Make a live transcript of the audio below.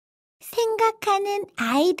생각하는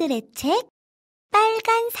아이들의 책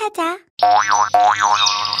빨간 사자.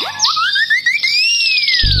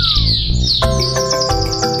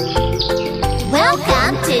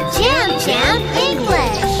 Welcome to 잼잼영어유치원.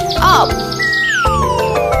 Up!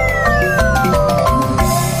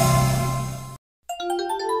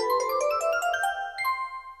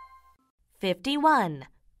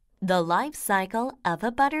 The life cycle of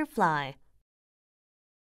a butterfly.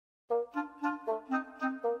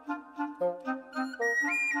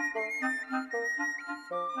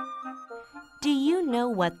 Do you know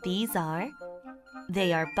what these are?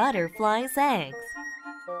 They are butterflies' eggs.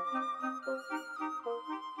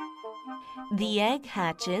 The egg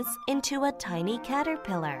hatches into a tiny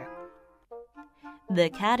caterpillar. The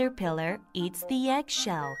caterpillar eats the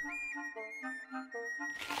eggshell.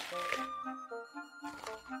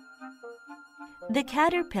 The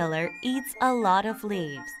caterpillar eats a lot of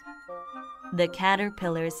leaves. The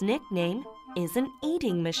caterpillar's nickname is an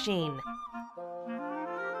eating machine.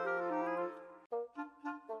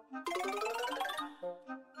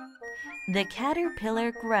 The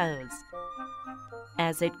caterpillar grows.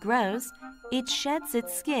 As it grows, it sheds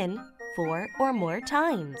its skin 4 or more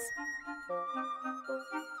times.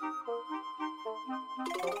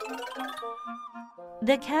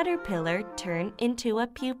 The caterpillar turns into a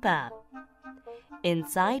pupa.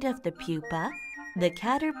 Inside of the pupa, the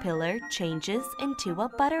caterpillar changes into a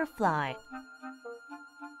butterfly.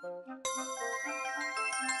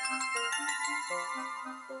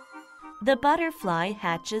 The butterfly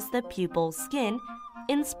hatches the pupal skin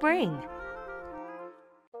in spring.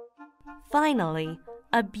 Finally,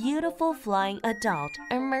 a beautiful flying adult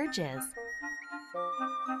emerges.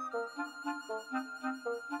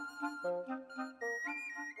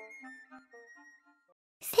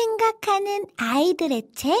 생각하는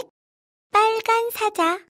아이들의 책 빨간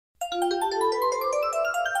사자.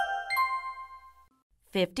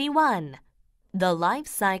 51. The life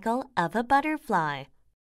cycle of a butterfly.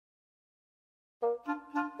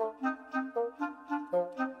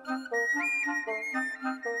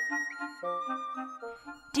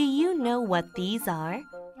 Do you know what these are?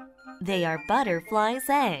 They are butterflies'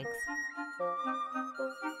 eggs.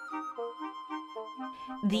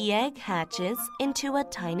 The egg hatches into a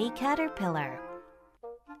tiny caterpillar.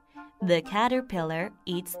 The caterpillar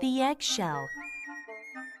eats the eggshell.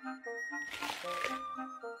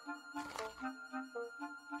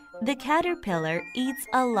 The caterpillar eats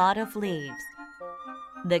a lot of leaves.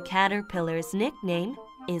 The caterpillar's nickname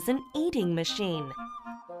is an eating machine.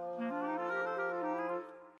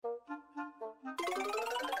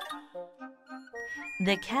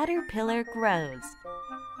 The caterpillar grows.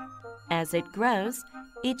 As it grows,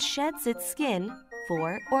 it sheds its skin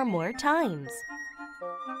 4 or more times.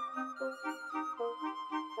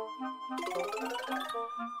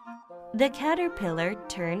 The caterpillar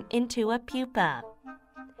turns into a pupa.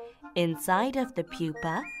 Inside of the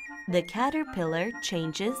pupa, the caterpillar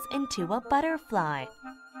changes into a butterfly.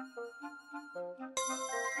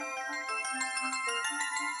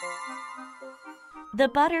 The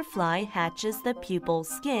butterfly hatches the pupal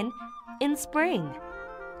skin in spring.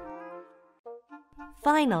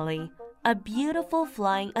 Finally, a beautiful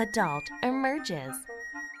flying adult emerges.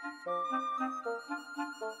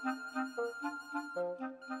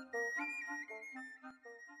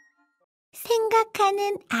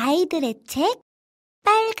 생각하는 아이들의 책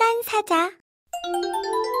빨간 사자.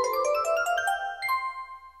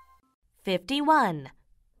 51.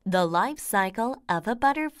 The life cycle of a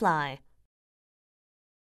butterfly.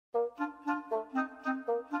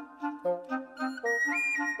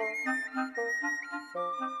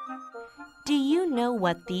 Do you know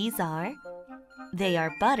what these are? They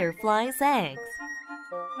are butterflies' eggs.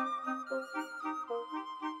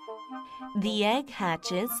 The egg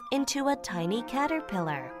hatches into a tiny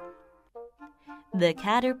caterpillar. The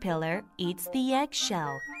caterpillar eats the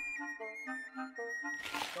eggshell.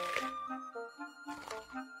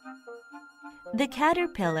 The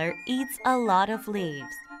caterpillar eats a lot of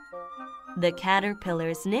leaves. The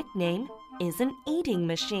caterpillar's nickname is an eating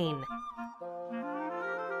machine.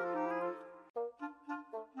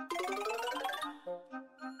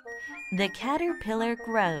 The caterpillar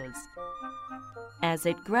grows. As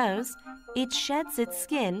it grows, it sheds its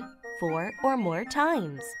skin 4 or more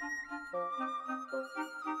times.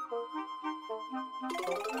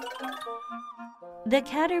 The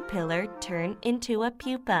caterpillar turns into a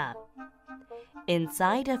pupa.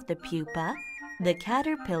 Inside of the pupa, the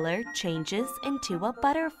caterpillar changes into a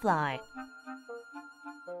butterfly.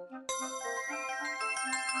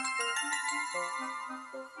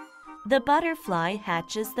 The butterfly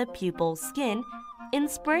hatches the pupal skin in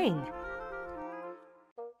spring.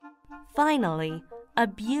 Finally, a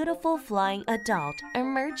beautiful flying adult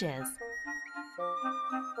emerges.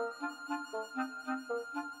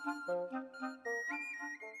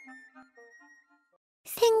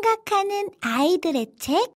 생각하는 아이들의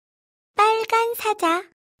책 빨간 사자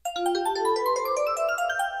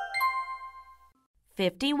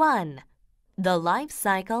 51. The life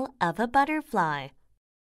cycle of a butterfly.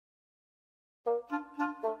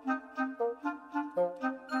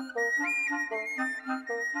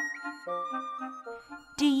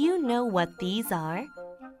 Do you know what these are?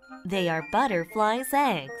 They are butterflies'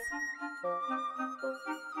 eggs.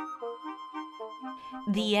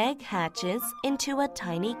 The egg hatches into a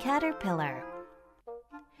tiny caterpillar.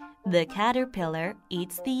 The caterpillar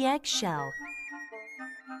eats the eggshell.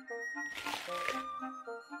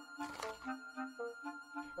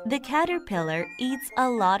 The caterpillar eats a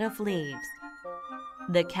lot of leaves.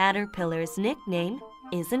 The caterpillar's nickname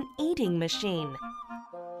is an eating machine.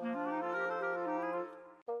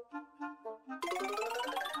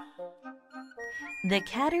 The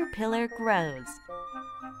caterpillar grows.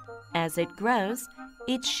 As it grows,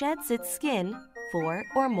 it sheds its skin 4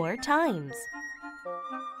 or more times.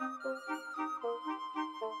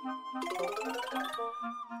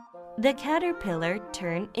 The caterpillar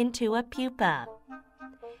turned into a pupa.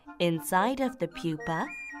 Inside of the pupa,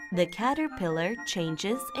 the caterpillar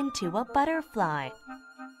changes into a butterfly.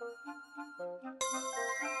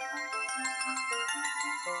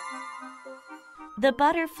 The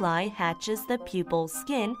butterfly hatches the pupal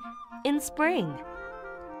skin in spring.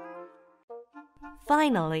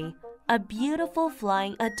 Finally, a beautiful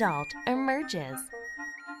flying adult emerges.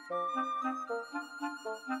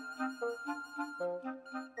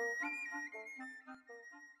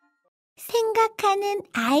 생각하는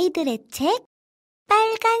아이들의 책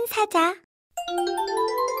빨간 사자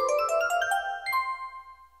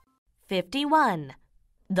 51.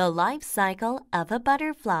 The life cycle of a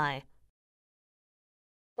butterfly.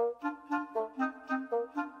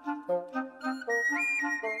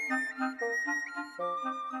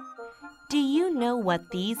 Do you know what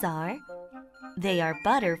these are? They are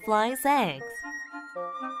butterflies' eggs.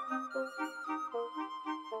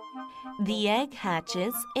 The egg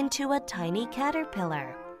hatches into a tiny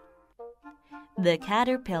caterpillar. The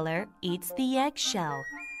caterpillar eats the eggshell.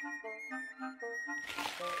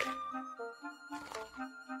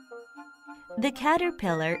 The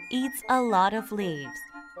caterpillar eats a lot of leaves.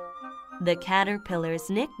 The caterpillar's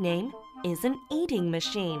nickname is an eating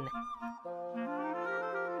machine.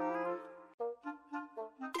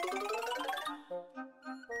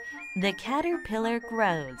 The caterpillar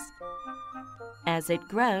grows. As it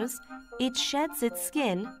grows, it sheds its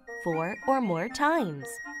skin 4 or more times.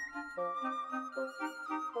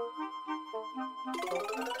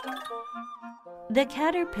 The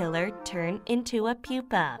caterpillar turned into a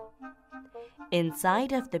pupa.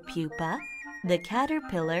 Inside of the pupa, the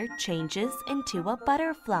caterpillar changes into a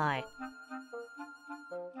butterfly.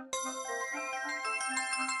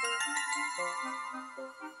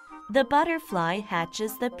 The butterfly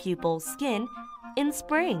hatches the pupal skin in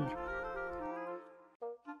spring.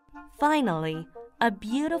 Finally, a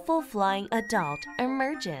beautiful flying adult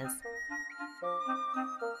emerges.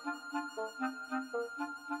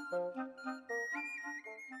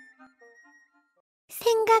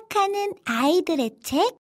 생각하는 아이들의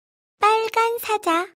책 빨간 사자